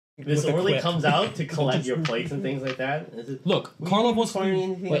This orderly comes out to collect your plates and things like that. Look, Karlov wants to find be...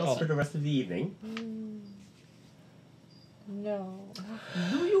 anything else for the rest of the evening. No.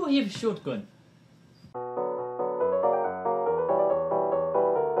 Do you have shotgun?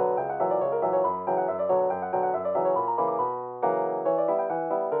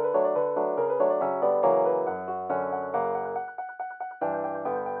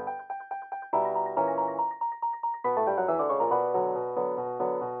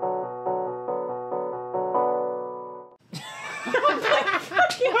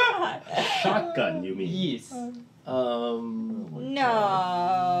 Shotgun, you mean? Yes. No.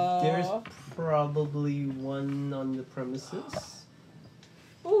 There's probably one on the premises.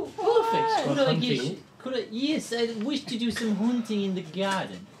 Ooh, Perfect. For hunting. Yes, I wish to do some hunting in the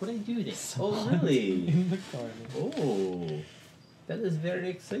garden. Could I do this? Oh, really? In the garden. Oh, that is very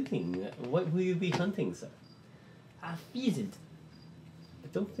exciting. What will you be hunting, sir? A pheasant. I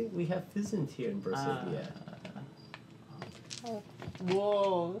don't think we have pheasant here in Brasovia.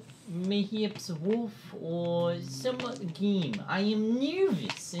 wolves. Perhaps wolf or some game. I am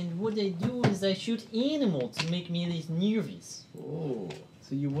nervous, and what I do is I shoot animal to make me less nervous. Oh,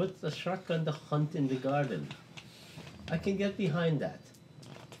 so you want a shotgun to hunt in the garden? I can get behind that.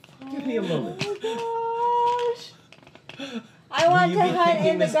 Give me a moment. Oh gosh. I want you to be hunt taking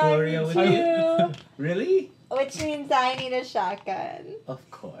in the Miss Gloria garden with too. Really? Which means I need a shotgun. Of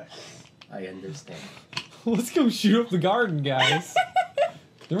course. I understand. Let's go shoot up the garden, guys.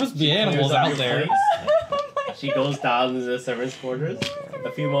 There must be animals Clears up out your there. plates. She goes down to the servants' quarters.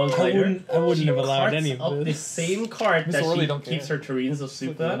 A few moments later, I wouldn't she have allowed carts any of up the this. same cart Miss that Orley she don't keeps care. her tureens of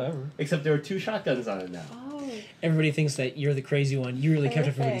soup like on, whatever. except there are 2 shotguns on it now. Oh. Everybody thinks that you're the crazy one. You really kept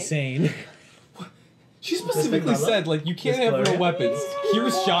everybody Perfect. sane. She specifically Miss said, like, you can't Miss have no Gloria? weapons.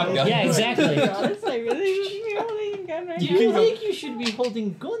 Here's shotgun. Yeah, exactly. To be honest, I really should be holding a gun right Do now. you think you should be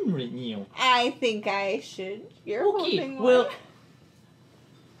holding gun right now? I think I should. You're Okay, holding one. well,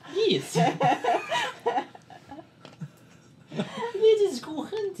 yes. Let us go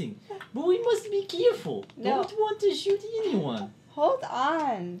hunting, but we must be careful. No. Don't want to shoot anyone. Hold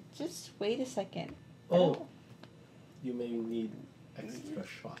on. Just wait a second. Oh, you may need extra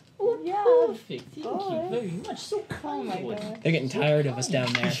shot. Oh, Yeah. perfect. Thank Go you ahead. very much. So Oh kind. my god. They're getting tired of us down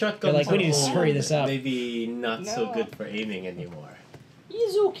there. The They're shotguns like, we need to are hurry this up. maybe not so No. good for aiming anymore.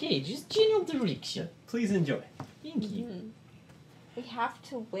 It's okay. Just general direction. Please enjoy. Thank you. Mhm. We have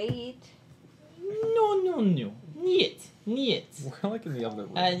to wait. No. Niet. We're like in the other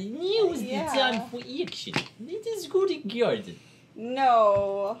room. Now is Yeah. the time for action. Let us go to garden.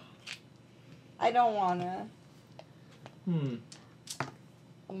 No. I don't wanna.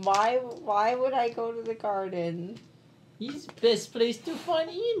 Why would I go to the garden? It's best place to find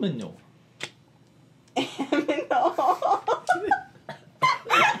Imano. No.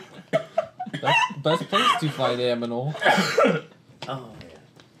 Best place to find aminal. Oh,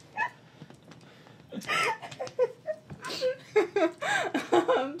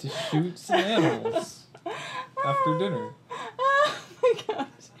 To shoot some animals. After dinner. Oh my gosh.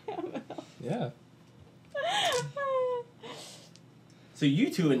 Yeah. So you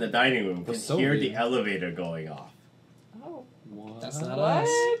two in the dining room can Brasovia. hear the elevator going off. Oh. What? That's not What? us.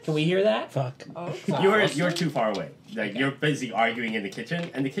 Can we hear that? Fuck. Okay. You're too far away. Like you're busy arguing in the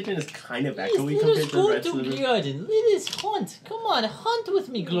kitchen, and the kitchen is kind of echoey Yes, let compared us to the go rest of the to room. garden. Let us hunt. Come on, hunt with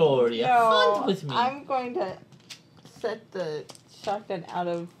me, Gloria. No, Hunt with me. I'm going to set the shotgun out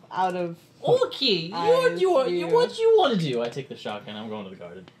of. Okay, Eyes you're view. what you want to do. I take the shotgun. I'm going to the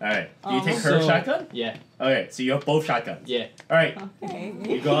garden. All right. Do you take her So- shotgun? Yeah, Okay. So you have both shotguns. yeah. All right. Okay.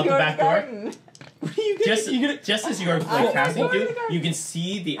 You go out the back door? garden. Just as you're I'm like passing going to through, the garden. you can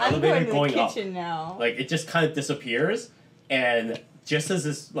see the I'm elevator going to the going up. kitchen now. Like it just kind of disappears, and just as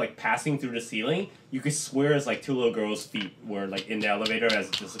it's like passing through the ceiling, you could swear it's like 2 little girls' feet were like in the elevator as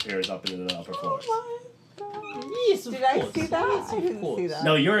it disappears up into the upper floors. Oh my god. Yes, of Did I course. see that? Yes, I of didn't course. see that.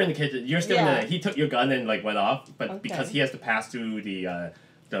 No, you're in the kitchen. You're still in Yeah. the. He took your gun and like went off, but Okay. because he has to pass through the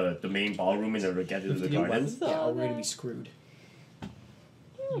main ballroom in order to get into the garden. Yeah, we're gonna be screwed.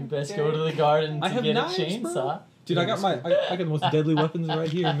 You best go to the garden I to have get a knives, chainsaw. bro. Dude, I got the most deadly weapons right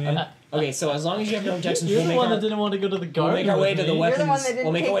here, man. Okay, so as long as you have no objections, You're we'll the make one our, that didn't want to go to the we'll garden. make our way with to the me. You're the one weapons. that didn't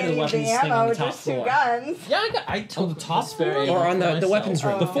We'll make take our way to the any of the weapons thing on ammo, the top just 2 floor. guns. Yeah, I took the top very Or on the myself. weapons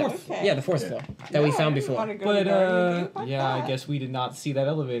room. Oh, The fourth. okay. Yeah, the fourth Yeah. floor that we No, I found didn't before. wanna go to But, the garden. Fuck yeah, I that. guess we did not see that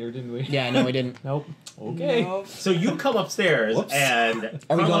elevator, didn't we? Yeah, no, we didn't. Nope. Okay. Nope. So you come upstairs Whoops. and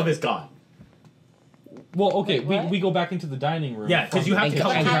Are we Karlov going- is gone. Well, okay, Wait, what? we go back into the dining room. Yeah, because you have And to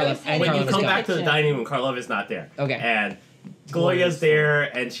come. Karlov- and When you Karlov is come gone. back to the dining room, Karlov is not there. Okay. And Gloria's there,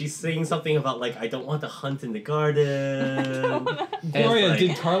 and she's saying something about, like, I don't want to hunt in the garden. Gloria, like-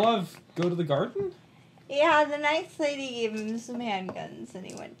 did Karlov go to the garden? Yeah, the nice lady gave him some handguns and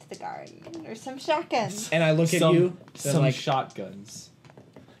he went to the garden. Or some shotguns. And I look at you. So Some like, shotguns.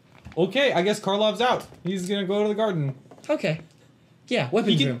 Okay, I guess Karlov's out. He's gonna go to the garden. okay. Yeah,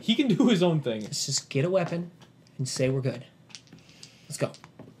 weapons room. He can do his own thing. Let's just get a weapon and say we're good. Let's go.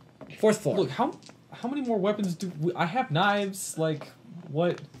 4th floor. Look, how many more weapons I have knives? Like,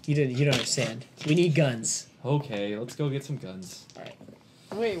 what? You don't understand. We need guns. Okay, let's go get some guns.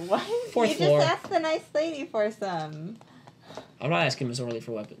 Wait, what? 4th you floor. just asked the nice lady for some. I'm not asking Miss Orley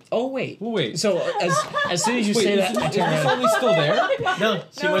for weapons. Oh wait. Well, wait. So as soon as you Wait, say is that, I Miss turn around. Orley still there? No,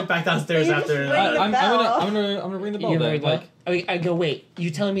 she No. went back downstairs You after. just ring the I'm bell. gonna ring the bell You're then. very Like, I go. Wait. You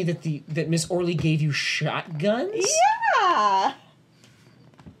telling me that Miss Orley gave you shotguns? Yeah!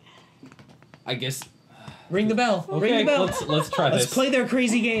 I guess. Ring the bell. Ring Okay, the bell. let's try this. Let's play their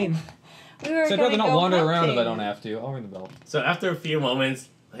crazy game. We were So I'd gonna rather not go wander around if I hunting. don't have to. I'll ring the bell. So after a few moments,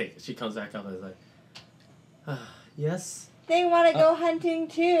 like, she comes back up and is like, yes? They want to go hunting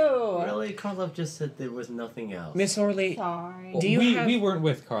too. Really? Karlov just said there was nothing else. Miss Orley, Sorry. Do you we have- we weren't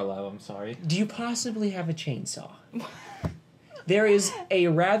with Karlov. I'm sorry. do you possibly have a chainsaw? There is a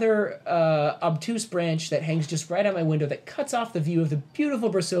rather obtuse branch that hangs just right out my window that cuts off the view of the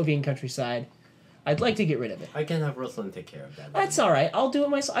beautiful Brasovian countryside. I'd like to get rid of it. I can have Ruslan take care of that. That's all right. I'll do it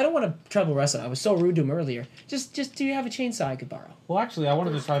myself. I don't want to trouble Ruslan. I was so rude to him earlier. Just do you have a chainsaw I could borrow? Well, actually, I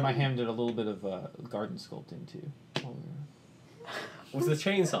wanted to try my hand at a little bit of garden sculpting too. With the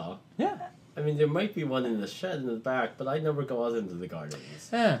chainsaw. Yeah. I mean, there might be one in the shed in the back, but I never go out into the gardens.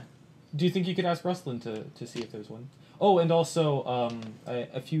 Huh. Do you think you could ask Ruslan to see if there's one? Oh, and also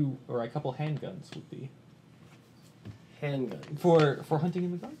a few or a couple handguns would be Handguns. for hunting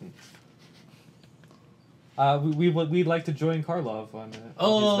in the garden. We'd like to join Karlov on.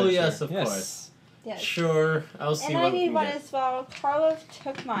 Oh, his venture. yes, of course. Yes. Sure, I'll see And what I we need can one get. as well. Karlov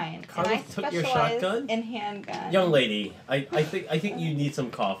took mine. and I Karlov took your specialize shotgun? in handguns. Young lady, I think you need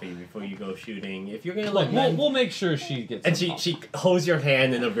some coffee before you go shooting. If you're gonna Look, let men... we'll make sure she gets. And some she holds your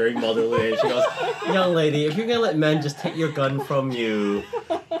hand in a very motherly way. She goes, "Young lady, if you're gonna let men just take your gun from you,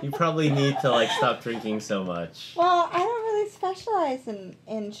 you probably need to like stop drinking so much." Well, I don't really specialize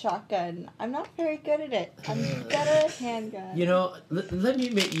in shotgun. I'm not very good at it. I'm better at handgun. You know, let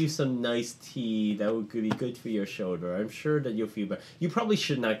me make you some nice tea that would be good for your shoulder. I'm sure that you'll feel better. You probably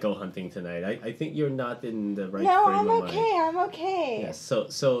should not go hunting tonight. I think you're not in the right no, frame I'm of okay. mind. I'm okay. Yes. So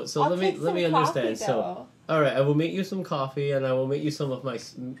I'll let take me some understand. coffee, So though. all right, I will make you some coffee, and I will make you some of my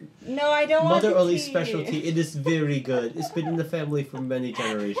No, I don't want Mother the Early's tea. specialty. It is very good. It's been in the family for many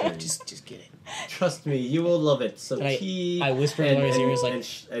generations. Just get it. Trust me, you will love it. Some And tea. I whisper in Gloria's ears like,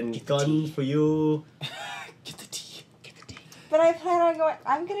 and "Get the gun tea." for you. Get the tea. Get the tea. But I plan on going.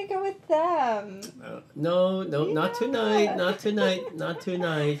 I'm gonna go with them. No, not tonight. Not tonight. Not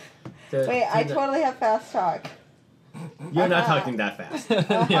tonight. Wait, I totally have fast talk. You're not talking that fast.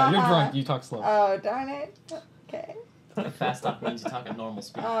 Yeah, you're drunk. You talk slow. Oh, darn it. Okay. Fast talk means you talk at normal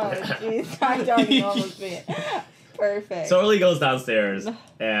speed. Oh, jeez. I'm talking normal speed. Perfect. So Early goes downstairs,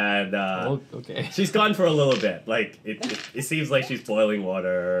 and Oh, okay. she's gone for a little bit. Like it seems like she's boiling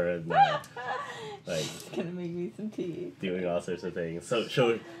water and like She's gonna make me some tea. doing all sorts of things.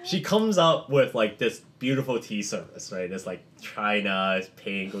 So she comes up with like this beautiful tea service, right? It's like china, it's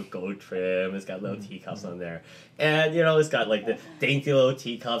pink with gold trim, it's got little teacups on there. And you know, it's got like the dainty little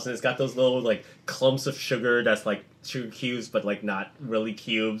teacups, and it's got those little like clumps of sugar that's like sugar cubes but like not really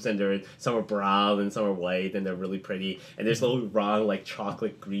cubes, and they're some are brown and some are white, and they're really pretty. And there's little wrong like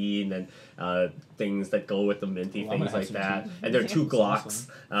chocolate green and things that go with the minty Well, I'm things gonna like have that. some tea. And there are two That's Glocks.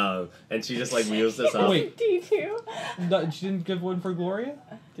 awesome. And she just like wheels this up. Wait. Tea too. No, she didn't give one for Gloria?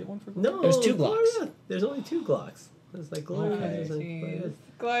 Get one for Gloria? No, There's two Glocks. Gloria. There's only two Glocks. There's like Gloria. Okay. There's like, Jeez.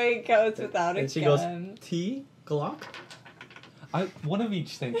 Gloria goes without a and she gun. goes, tea? Glock? One of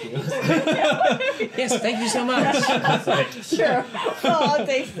each, thank you. Yes, thank you so much. It's like- Sure. Well, I'll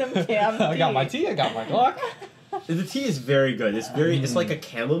take some damn tea. I got my tea, I got my Glock. the tea is very good. It's it's like a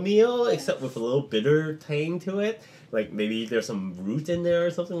chamomile, except with a little bitter tang to it. Like maybe there's some root in there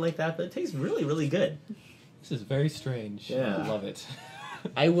or something like that, but it tastes really, really good. This is very strange. Yeah. I love it.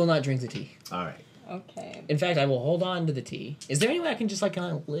 I will not drink the tea. All right. Okay. In fact, I will hold on to the tea. Is there any way I can just like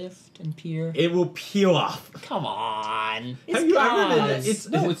kind of lift and peer? It will peel off. Come on. Have you ever been- gauze. it's-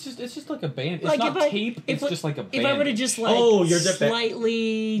 No, it's just like a band. It's Like, not if I- tape, it's if just like a band. If I were to just like Oh, you're the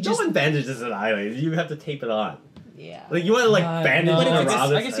slightly No just one bandages an eyelid. You have to tape it on. Yeah. Like you want to like No, bandage no, it I around.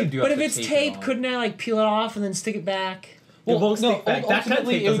 guess- I guess you do have But if to it's tape it tape, on. couldn't I like peel it off and then stick it back? won't stick back. That kind of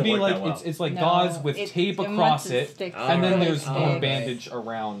ultimately tape it would doesn't be work like that well. it's like No, gauze with it- tape it across wants to it, stick and then to there's the more tape. bandage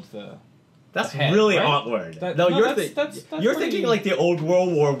around the. That's head, really right? awkward. That- no, no, you're that's you're pretty- thinking like the old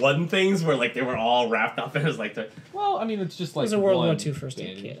World War One things where like they were all wrapped up and it was like the. Well, I mean, it's just like was a World War one II first aid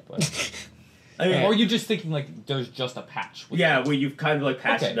bandage, kit. but- I mean, Or are you just thinking like there's just a patch? With yeah, it? where you've kind of like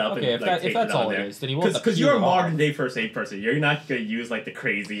patched Okay, it up okay, and if like that's taped all on it there. is, then you won't have to Because you're a peel it off. modern day first aid person, you're not gonna use like the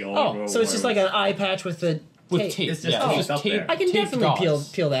crazy old. Oh, World so it's just War like an eye patch with the with tape. tape. It's just yeah, taped it's up just tape. there. I can taped definitely gauze.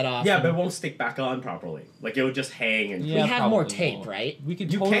 peel that off. Yeah, and but it won't stick back on properly. Like it would just hang and. Yeah, we have more probably tape, won't. right? We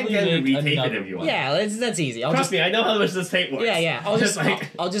could You totally can get it and make retape it another if you one. want. Yeah, that's easy. I'll Trust just me, I know how much this tape works. yeah. I'll just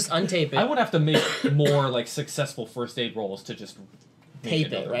like, I'll just untape it. I would have to make more like successful first aid rolls to just make tape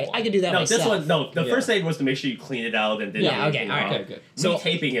it, another right? one. I could do that no, myself. this one, no. The Yeah. first aid was to make sure you clean it out and didn't. Yeah, do okay, anything all right. wrong. Okay, good. So-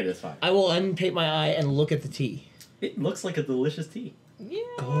 Retaping it is fine. I will untape my eye and look at the tea. It looks like a delicious tea. Yeah.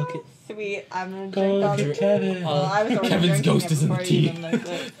 Go look at- Sweet. I'm gonna Go drink all look the at Kevin. Well, I was already Kevin's drinking ghost it is in the before you tea. even looked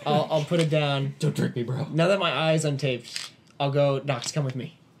at it. I'll put it down. Don't trick me, bro. Now that my eye is untaped, I'll go. Knox, come with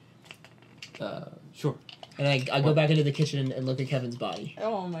me. Sure. And I go back into the kitchen and look at Kevin's body.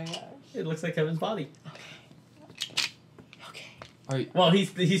 Oh my gosh. It looks like Kevin's body. Okay. All right. Well,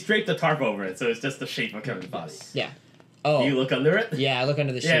 he's draped the tarp over it, so it's just the shape of Kevin's body. Oh. Do you look under it? Yeah, I look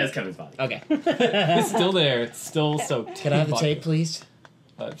under the sheet. Yeah, it's Kevin's body. Okay. It's still there. It's still soaked. Can I have the Vodka. tape, please?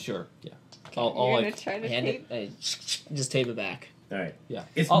 Sure. Yeah. You're I'll gonna like. try to Hand tape. it. Just tape it back. All right. Yeah.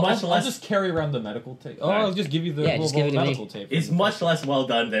 It's I'll much less. just carry around the medical tape. Oh, Alright. I'll just give you the Yeah, just give it to me. medical tape. It's much less well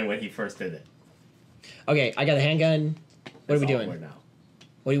done than when he first did it. Okay, I got a handgun. What are we It's doing? awkward now.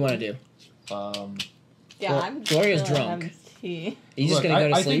 What do you want to do? Yeah, Glor- I'm Gloria's chilling, drunk. I'm tea. Are you just Look, gonna go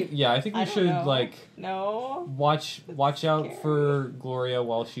to I sleep? think, yeah, I think I we don't should know. like No. watch out Scary. for Gloria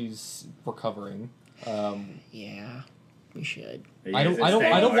while she's recovering. Yeah, we should. Are you I guys don't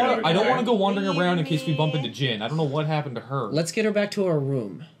staying want over to. I don't there? want to go wandering Leave around in case we bump me. into Jin. I don't know what happened to her. Let's get her back to our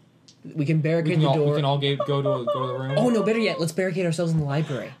room. We can we barricade can the all, door. we can all go to the room. Oh no, better yet, let's barricade ourselves in the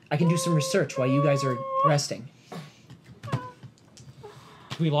library. I can do some research while you guys are resting.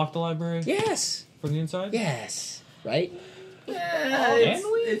 Can we lock the library Yes. from the inside? Yes. Right? Yeah,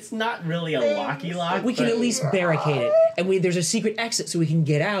 it's not really a locky lock. We can but- at least barricade it. And there's a secret exit so we can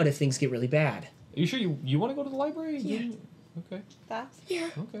get out if things get really bad. Are you sure you want to go to the library? Yeah. Okay. That's Yeah.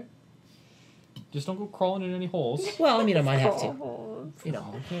 Okay. Just don't go crawling in any holes. Well, I mean, I might have to. cold. You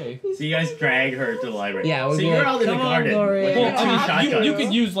know. Okay. So you guys drag her to the library. Yeah, so we'll be you're like, out in the "Come on, garden Gloria." with Well, your two I mean, shotguns. you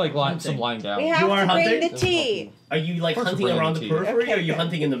could use like some lying down. We have are to bring hunting? the tea. Are you like First hunting bring around the the tea. periphery, or are Okay, you okay.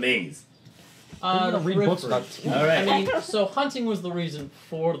 hunting in the maze? We're gonna read books about periphery. All right. I mean, so hunting was the reason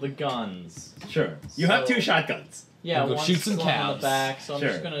for the guns. Sure. You have So- two shotguns. Yeah, We'll go one shoot some slung on calves. the back, so I'm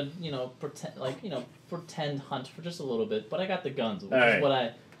just Sure. gonna, pretend hunt for just a little bit. But I got the guns, which Alright. is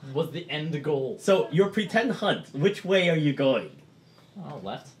what was the end goal. So your pretend hunt. Which way are you going? Oh,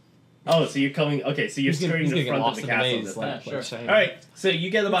 left. Oh, so you're coming. Okay, so you're He's gonna skirting the get front of lost the in the castle. maze. this Like, time. Yeah, sure. like saying. All right, so you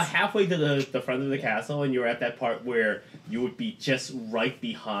get about halfway to the front of the castle, and you're at that part where you would be just right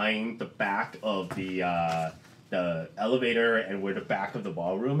behind the back of the elevator and where the back of the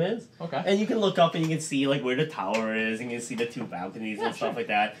ballroom is. Okay. And you can look up and you can see like where the tower is, and you can see the two balconies Yeah, and stuff sure. like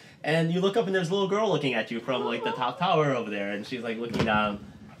that. And you look up and there's a little girl looking at you from like the top tower over there, and she's like looking down.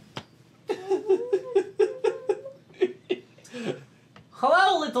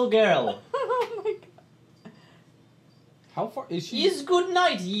 Hello, little girl. Oh my god. How far is she? Yes, good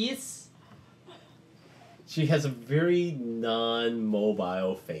night, yes. She has a very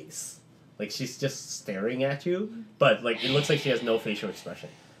non-mobile face. Like she's just staring at you, but like it looks like she has no facial expression.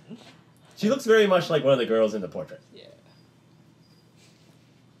 She looks very much like one of the girls in the portrait. Yeah.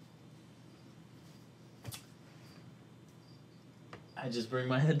 I just bring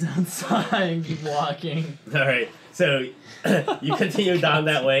my head down side and keep walking. All right, so you continue down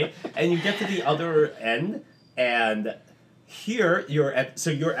that way, and you get to the other end, and here you're at. So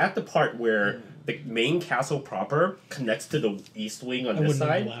you're at the part where the main castle proper connects to the east wing on this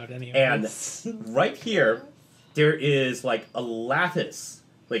side, and right here there is like a lattice,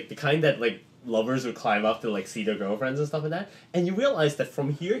 like the kind that like lovers would climb up to like see their girlfriends and stuff like that. And you realize that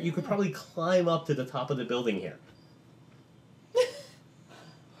from here you could probably climb up to the top of the building here.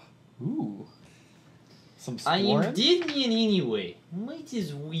 Ooh. Some I am exploring? dead man anyway. Might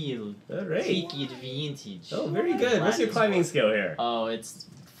as well All right. take advantage. Oh, very good. What's your climbing skill here? Oh, it's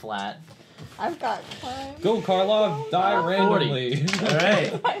flat. I've got climb. Go, Karlov. Die randomly. All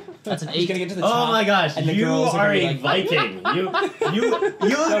right. That's an He's 8. gonna get to the Oh top. my gosh, and the you girls are are a gonna be Viking.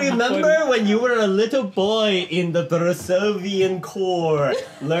 You remember when you were a little boy in the Brasovian Corps,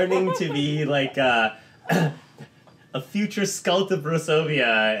 learning to be like a future scout of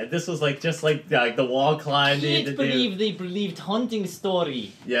Brasovia. This was like just like the wall climb. Can't believe they believed hunting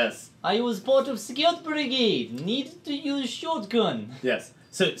story. Yes. I was part of scout brigade. Needed to use shotgun. Yes.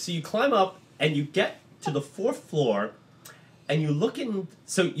 So you climb up and you get to the 4th floor, and you look in.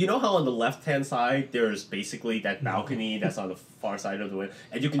 So you know how on the left-hand side there's basically that balcony that's on the far side of the window,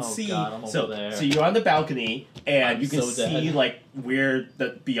 and you can see. God, I'm so over there. so you're on the balcony, and I'm you can so see dead. like where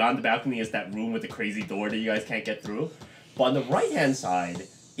the beyond the balcony is that room with the crazy door that you guys can't get through. But on the right-hand side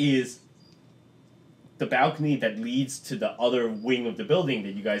is the balcony that leads to the other wing of the building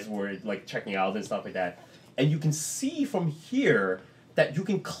that you guys were like checking out and stuff like that. And you can see from here that you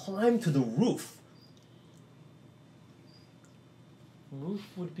can climb to the roof. Roof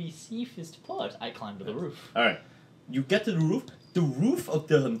would be safest part. I climbed to the roof. Alright. You get to the roof. The roof of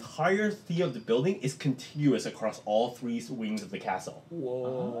the entirety of the building is contiguous across all 3 wings of the castle.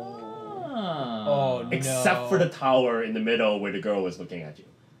 Whoa. Ah. Oh, no. Except for the tower in the middle where the girl was looking at you.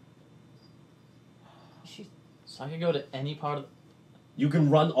 So I can go to any part of. You can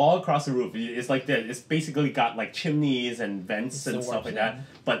run all across the roof. It's like it's basically got like chimneys and vents It's and the stuff warp like that.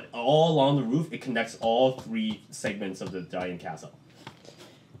 But all along the roof, it connects all 3 segments of the giant castle.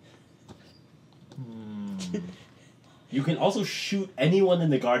 You can also shoot anyone in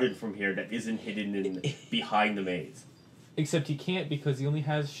the garden from here that isn't hidden in behind the maze. Except he can't because he only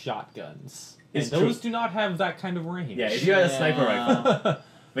has shotguns. It's and those true. do not have that kind of range. Yeah, if you had a sniper Yeah. rifle.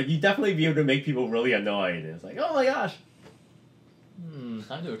 But you definitely be able to make people really annoyed. It's like, oh my gosh.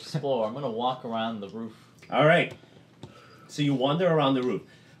 Time to explore. I'm gonna walk around the roof. Alright. So you wander around the roof.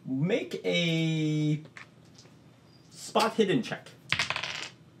 Make a spot hidden check.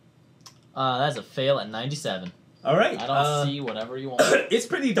 That's a fail at 97. Alright. I don't see whatever you want. It's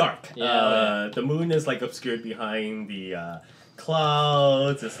pretty dark. Yeah, The moon is like obscured behind the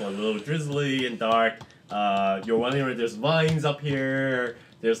clouds. It's a little drizzly and dark. You're wondering if there's vines up here.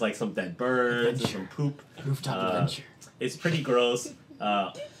 There's like some dead birds and some poop. Rooftop adventure. It's pretty gross.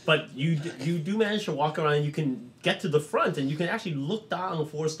 But you do manage to walk around. You can get to the front, and you can actually look down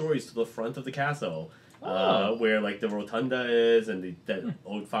 4 stories to the front of the castle, where like the rotunda is and the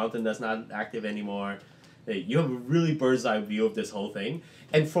old fountain that's not active anymore. You have a really bird's eye view of this whole thing,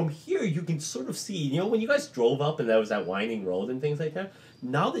 and from here you can sort of see. You know, when you guys drove up and there was that winding road and things like that.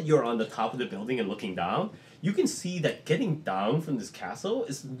 Now that you're on the top of the building and looking down, you can see that getting down from this castle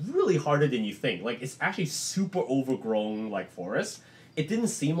is really harder than you think. Like, it's actually super overgrown, like, forest. It didn't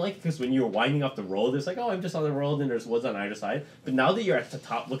seem like, because when you were winding up the road, it's like, oh, I'm just on the road and there's woods on either side. But now that you're at the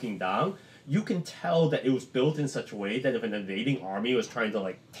top looking down, you can tell that it was built in such a way that if an invading army was trying to,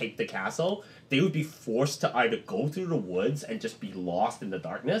 like, take the castle, they would be forced to either go through the woods and just be lost in the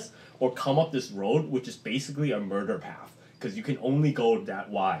darkness, or come up this road, which is basically a murder path, because you can only go that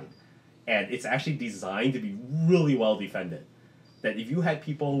wide. And it's actually designed to be really well defended. That if you had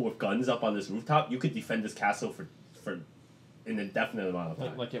people with guns up on this rooftop, you could defend this castle for an indefinite amount of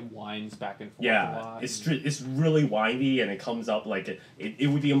time. Like it winds back and forth a Yeah, lot. it's really windy, and it comes up like it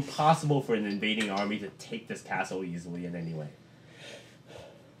would be impossible for an invading army to take this castle easily in any way.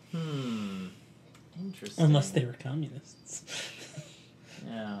 Interesting. Unless they were communists.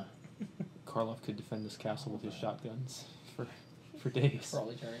 Yeah. Karlov could defend this castle with his shotguns for days. For all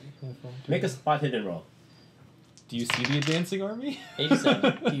eternity. Yeah, for all Make a eternity. spot hidden roll. Do you see the advancing army?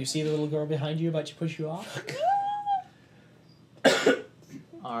 87. Do you see the little girl behind you about to push you off?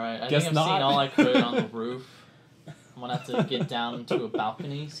 Alright, I Guess think I've not. seen all I could on the roof. I'm gonna have to get down to a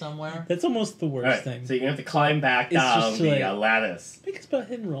balcony somewhere. That's almost the worst Alright, thing. so you're gonna have to climb back It's down just the like- lattice. Make a spot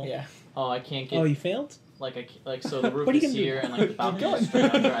hidden roll. Yeah. Oh, I can't get Oh, you failed? so the roof What are you is gonna do? here and like the balcony going. is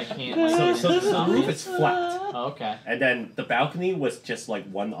straight under. I can't like So get into the balcony. roof is flat. Oh, okay. And then the balcony was just like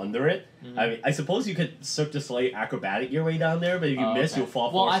one under it. Mhm. I mean, I suppose you could Cirque du Soleil acrobatic your way down there, but if you Oh, miss, okay. you'll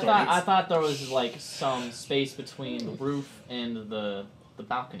fall Well, 4 I stories. thought there was like some space between the roof and the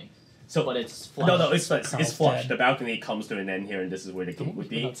balcony, So but it's flat. no, it's flush. It's Carl's flush. dead. The balcony comes to an end here, and this is where the gate would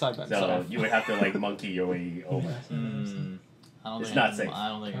be. Not side by So side. you would have to like monkey your way over. I don't It's think not I safe. can, I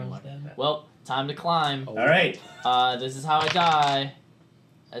don't think I Carl's can. dead. Well, time to climb. All right. This is how I die.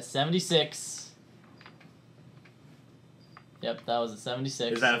 At 76. Yep, that was a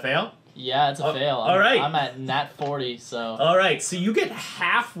 76. Is that a fail? Yeah, it's a Oh, fail. all right. I'm at nat 40, so. All right. So you get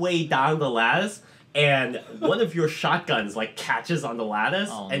halfway down the lattice, and one of your shotguns like catches on the lattice,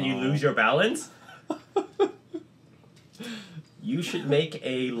 Oh, and you no. lose your balance. You should make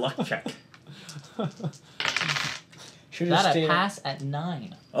a luck check. Should That have I stayed. pass at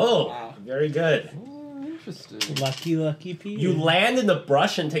 9. Oh, Wow. very good. Oh, interesting. Lucky Pete. You land in the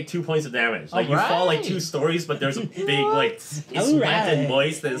brush and take 2 points of damage. Like you fall like Alright. 2 stories, but there's a big like it's wet and Alright.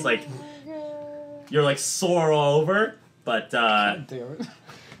 moist. And it's like you're like sore all over, but Damn it.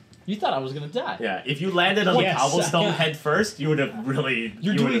 You thought I was gonna die. yeah, if you landed on the Yes. cobblestone head first, you would have really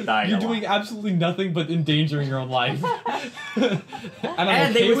you would have died. You're a lot. doing absolutely nothing but endangering your own life. and I'm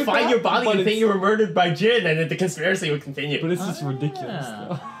And okay they would with find that, your body but and think it's- you were murdered by Jin, and then the conspiracy would continue. But it's just ridiculous,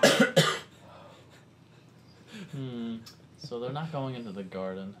 Ah. though. So they're not going into the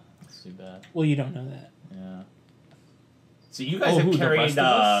garden. That's too bad. Well, you don't know that. Yeah. So you guys Oh, who, have the carried. rest of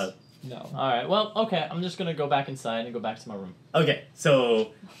us? No. Alright, well, okay. I'm just gonna go back inside and go back to my room. Okay,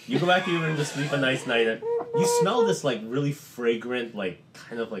 so you go back to your room to sleep a nice night. You smell this like really fragrant, like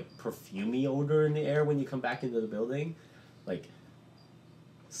kind of like perfumey odor in the air when you come back into the building, like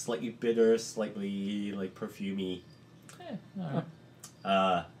slightly bitter, slightly like perfumey.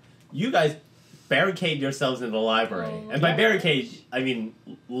 Alright. You guys barricade yourselves in the library, Oh, and by yeah. barricade I mean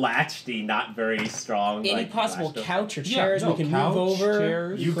latch the not very strong. Any like, possible latch door. couch or chairs we can couch, move over?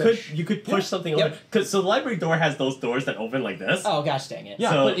 chairs. You push. could push something Yep. over because so the library door has those doors that open like this. Oh gosh, dang it!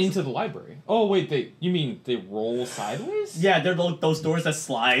 Yeah, So- but into the library. Oh wait, you mean they roll sideways? Yeah, they're those doors that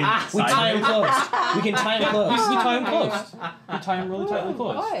slide. We tie them sideways. closed. We can tie them Yeah, we closed. tie them closed. We tie them really tightly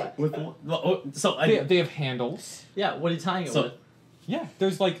closed. What? So They have handles. Yeah, what are you tying it So- with? Yeah,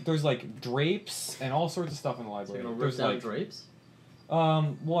 there's like drapes and all sorts of stuff in the So library. you're gonna rip There's down like drapes?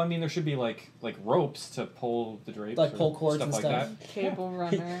 well, I mean there should be like ropes to pull the drapes, Like or pull cords stuff and like stuff. that. Cable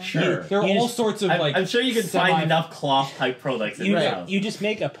runner. Sure. There are You all just- sorts of like. I'm sure you can find enough cloth type products in You, your Right. house. you just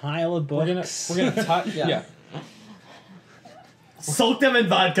make a pile of We're books. gonna tie. Yeah. Yeah. Soak them in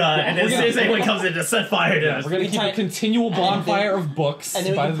vodka, and then we're as soon as anyone comes in, just set fire to We're us. gonna We keep tie- a continual and then bonfire of books And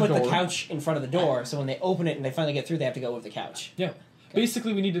then we by can the put door. the couch in front of the door, so when they open it and they finally get through, they have to go with the couch. Yeah.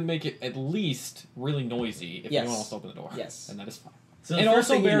 Basically, we need to make it at least really noisy if Yes. anyone wants to open the door. Yes. And that is fine. So the And first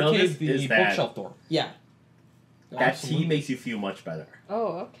also thing you barricade notice the is that bookshelf door. Yeah. that Absolutely. tea makes you feel much better.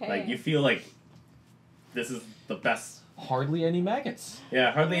 Oh, okay. Like you feel like this is the best. Hardly any maggots.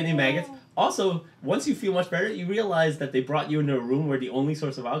 Yeah, hardly any maggots. Also, once you feel much better, you realize that they brought you into a room where the only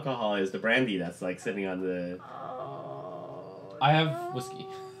source of alcohol is the brandy that's like sitting on the. I have whiskey.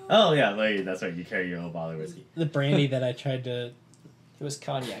 Oh yeah, like, that's right. You carry your own bottle of whiskey. The brandy that I tried to. It was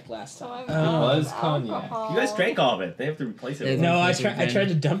cognac last So time. I'm It out was of cognac. alcohol. You guys drank all of it. They have to replace it. with No, I Thinking tried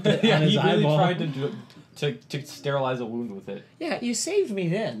to dump it Yeah, on his he really eyeball. tried to sterilize a wound with it. Yeah, you saved me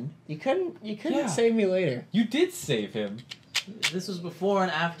then. You couldn't Yeah. save me later. You did save him. This was before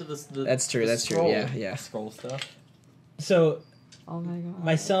and after the That's true. the That's true. scroll. Yeah. Scroll stuff. So Oh my god.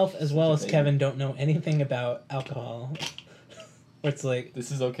 myself as well as Baby. Kevin don't know anything about alcohol. Where it's like This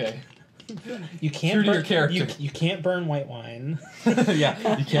is okay. you can't True to burn, your character. You can't burn white wine.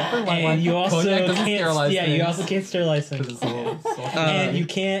 Yeah, you can't burn white wine. And you also Cognac doesn't can't. sterilize Yeah, things. you also can't sterilize things. 'Cause it's a little salty. And you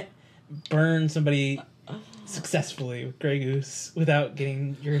can't burn somebody successfully with Grey Goose without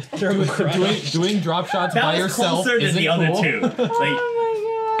getting your throat crushed. doing drop shots That by was yourself closer than isn't the other cool. two. Like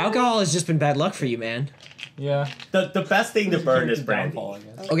Oh my god. Alcohol has just been bad luck for you, man. Yeah. the best thing to burn is brandy. Downfall, I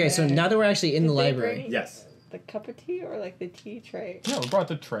guess. Okay, so now that we're actually in the Did they library, bring Yes. The cup of tea or like the tea tray? Yeah, we brought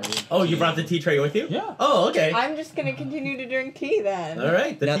the tray. Oh, you brought the tea tray with you? Yeah. Oh, okay. I'm just gonna continue to drink tea then. All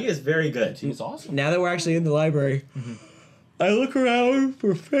right. The Now- tea is very good. Tea is awesome. now that we're actually in the library, I look around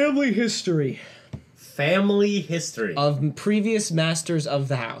for family history Family history. of previous masters of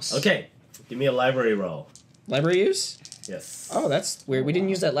the house. Okay. Give me a library roll. Library use? Yes. Oh, that's weird. We didn't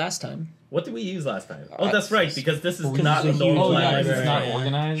use that last time. What did we use last time? Oh, that's right, because this is Well, we not used the a huge normal Oh yeah, library. it's not Yeah.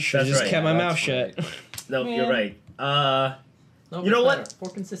 organized. Should've That's just right. kept my That's mouth shut. No, Man. you're right. No, You know it's what? better. For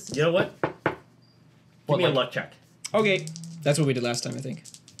consistency. You know what? Give What, me a like- luck check. Okay, that's what we did last time, I think.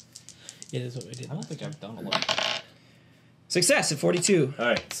 It is what we did. I don't think I've done a lot. Success at 42. All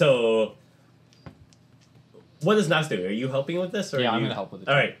right. So, what does Knox do? Are you helping with this? Or Yeah, are I'm you... gonna help with it.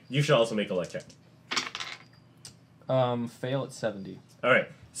 All right. You should also make a luck check. Fail at 70. All right.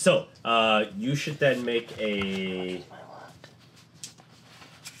 So, you should then make a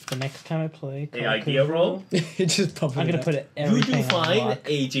The next time I play, idea roll. It just pumped I'm it gonna up. put it. You Everything do on find lock.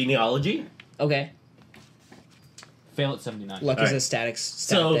 a genealogy. Okay. Fail at 79. Luck is Alright. a stat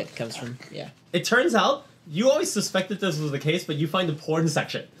So- that comes from, yeah. It turns out you always suspected this was the case, but you find the porn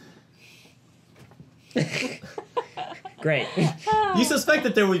section. Great. You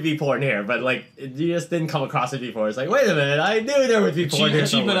suspected there would be porn here, but like you just didn't come across it before. It's like, wait a minute, I knew there would be porn here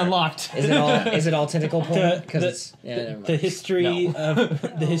Achievement somewhere. unlocked. Is it all tentacle porn? The- Because the- it's yeah, never mind. The history No. of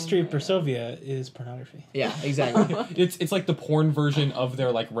the history of Brasovia is pornography. Yeah, exactly. It's like the porn version of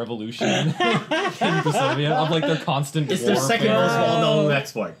their like revolution in Brasovia, of like their constant. It's their second most warfare. well-known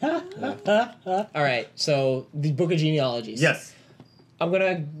export. All right, so the Book of Genealogies. Yes, I'm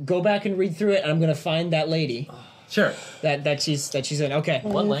gonna go back and read through it, and I'm gonna find that lady sure. that she's in. Okay.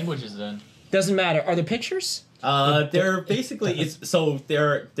 What language is it in? Doesn't matter. Are there pictures? They're basically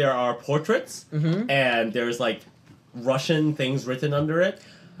there are portraits and there's like Russian things written under it.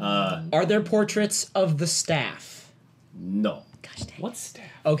 Are there portraits of the staff? No. Gosh dang. What staff?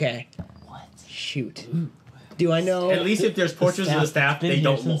 Okay. What? Shoot. Do I know? At least if there's portraits of the staff, been they here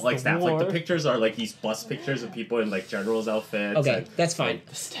don't since look like the staff. Like the war. pictures are like these bust pictures of people in like general's outfits. Okay, and, that's fine.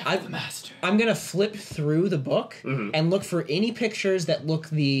 The staff of the master. I'm gonna flip through the book and look for any pictures that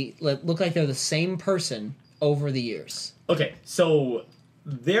look like they're the same person over the years. Okay, so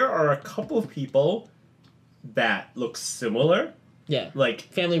there are a couple of people that look similar. Yeah. Like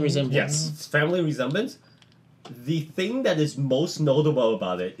Family resemblance. yes, family resemblance. The thing that is most notable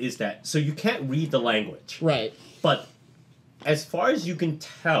about it is that so you can't read the language. Right. But as far as you can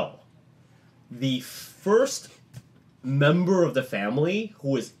tell, the first member of the family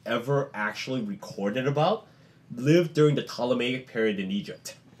who is ever actually recorded about lived during the Ptolemaic period in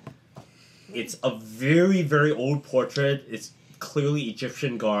Egypt. It's a very, very old portrait. It's clearly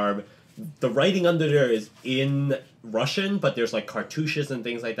Egyptian garb. The writing under there is in Russian, but there's like cartouches and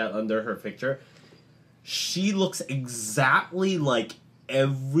things like that under her picture. She looks exactly like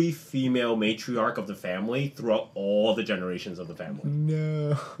every female matriarch of the family throughout all the generations of the family.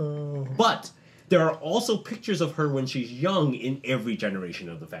 No. But there are also pictures of her when she's young in every generation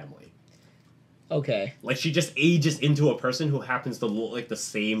of the family. Okay. Like she just ages into a person who happens to look like the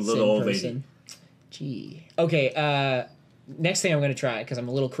same little old lady. Gee. Okay, next thing I'm going to try, because I'm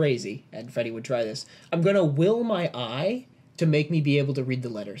a little crazy, and Freddy would try this, I'm going to will my eye to make me be able to read the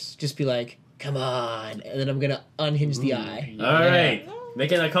letters. Just be like, come on, and then I'm going to unhinge the eye. All right,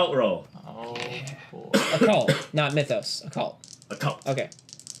 make an occult roll. Oh, boy. Occult, not mythos. Occult. Occult. Okay.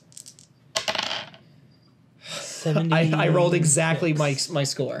 70. I rolled exactly my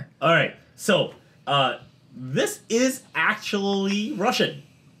score. All right, so this is actually Russian.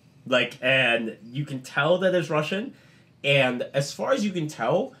 Like, and you can tell that it's Russian, and as far as you can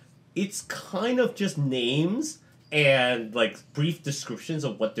tell, it's kind of just names and like brief descriptions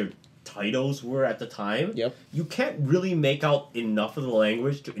of what their titles were at the time. Yep. You can't really make out enough of the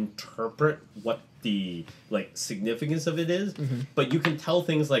language to interpret what the like significance of it is, but you can tell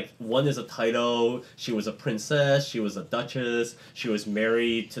things like one is a title, she was a princess, she was a duchess, she was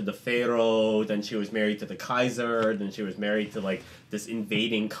married to the pharaoh, then she was married to the Kaiser, then she was married to like this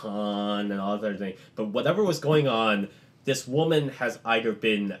invading Khan and all that thing. But whatever was going on, this woman has either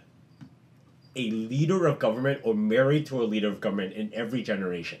been a leader of government or married to a leader of government in every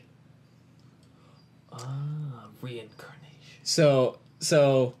generation. Reincarnation. So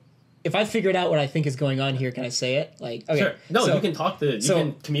if I figured out what I think is going on here, can I say it? Like, okay. Sure. No, so you can talk to, you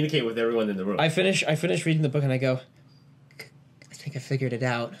can communicate with everyone in the room. I finish reading the book and I go, I think I figured it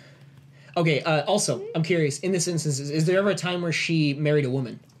out. Okay, also, I'm curious, in this instance, is there ever a time where she married a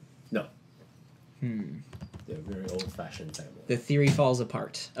woman? No. They're a very old-fashioned family. The theory falls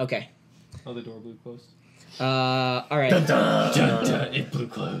apart. Okay. Oh, the door blew closed. All right. It blew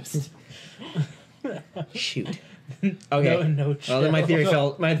closed. Shoot. Okay. No Well, then my theory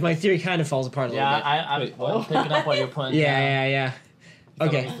my theory kind of falls apart a little bit. I'm picking up what you're putting down. Yeah. Thought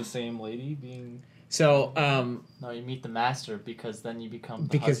Okay. it was the same lady being. So, No, you meet the master because then you become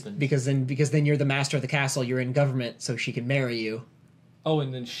the because husband. then you're the master of the castle, you're in government, so she can marry you, Oh,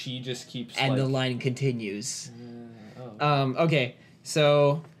 and then she just keeps. and like, the line continues. Oh. Okay.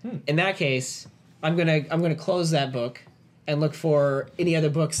 So, in that case, I'm gonna close that book and look for any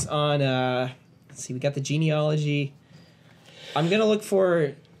other books on. Let's see, we got the genealogy. I'm gonna look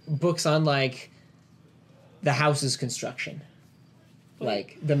for books on like the house's construction,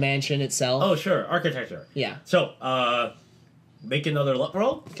 like the mansion itself. Oh, sure. Architecture. Yeah. So, make another luck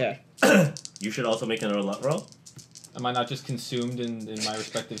roll. Okay. You should also make another luck roll. Am I not just consumed in my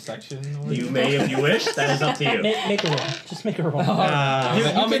respective section? Or You may if you wish. That is up to you. Make a roll. Just make a roll. You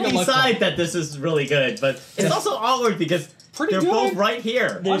I'll make can a luck decide that this is really good, but it's also awkward because Pretty they're good. both right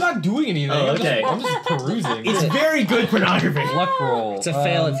here. I'm not doing anything. Oh, okay. I'm just perusing. It's very good pornography. luck roll. It's a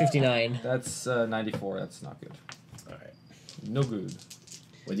fail at 59. That's 94. That's not good. All right. No good.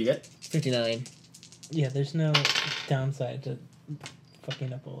 What'd you get? 59. Yeah, there's no downside to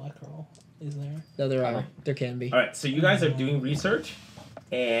fucking up a luck roll, is there? No, there Oh. are. There can be. All right. So you guys are doing research,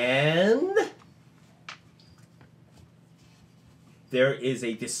 and there is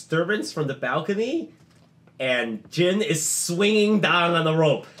a disturbance from the balcony, and Jin is swinging down on the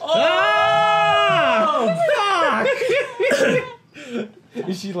rope. Oh! Fuck!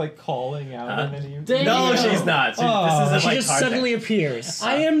 Is she like calling out Huh? in any? Damn. No, she's not. Oh. This isn't She like just hard suddenly appears.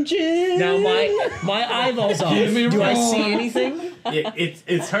 I am Jin. Now my eyeball's off. Give me Do I roll. see anything?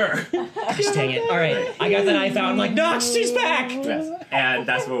 It's her. Gosh dang it. Alright, I got the knife out. I'm like, Knox, she's back! Yes. And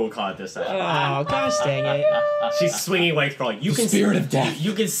that's what we'll call it this time. Oh, gosh dang it. She's swinging away from you. The spirit of death.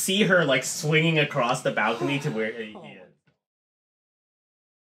 You can see her like swinging across the balcony to where.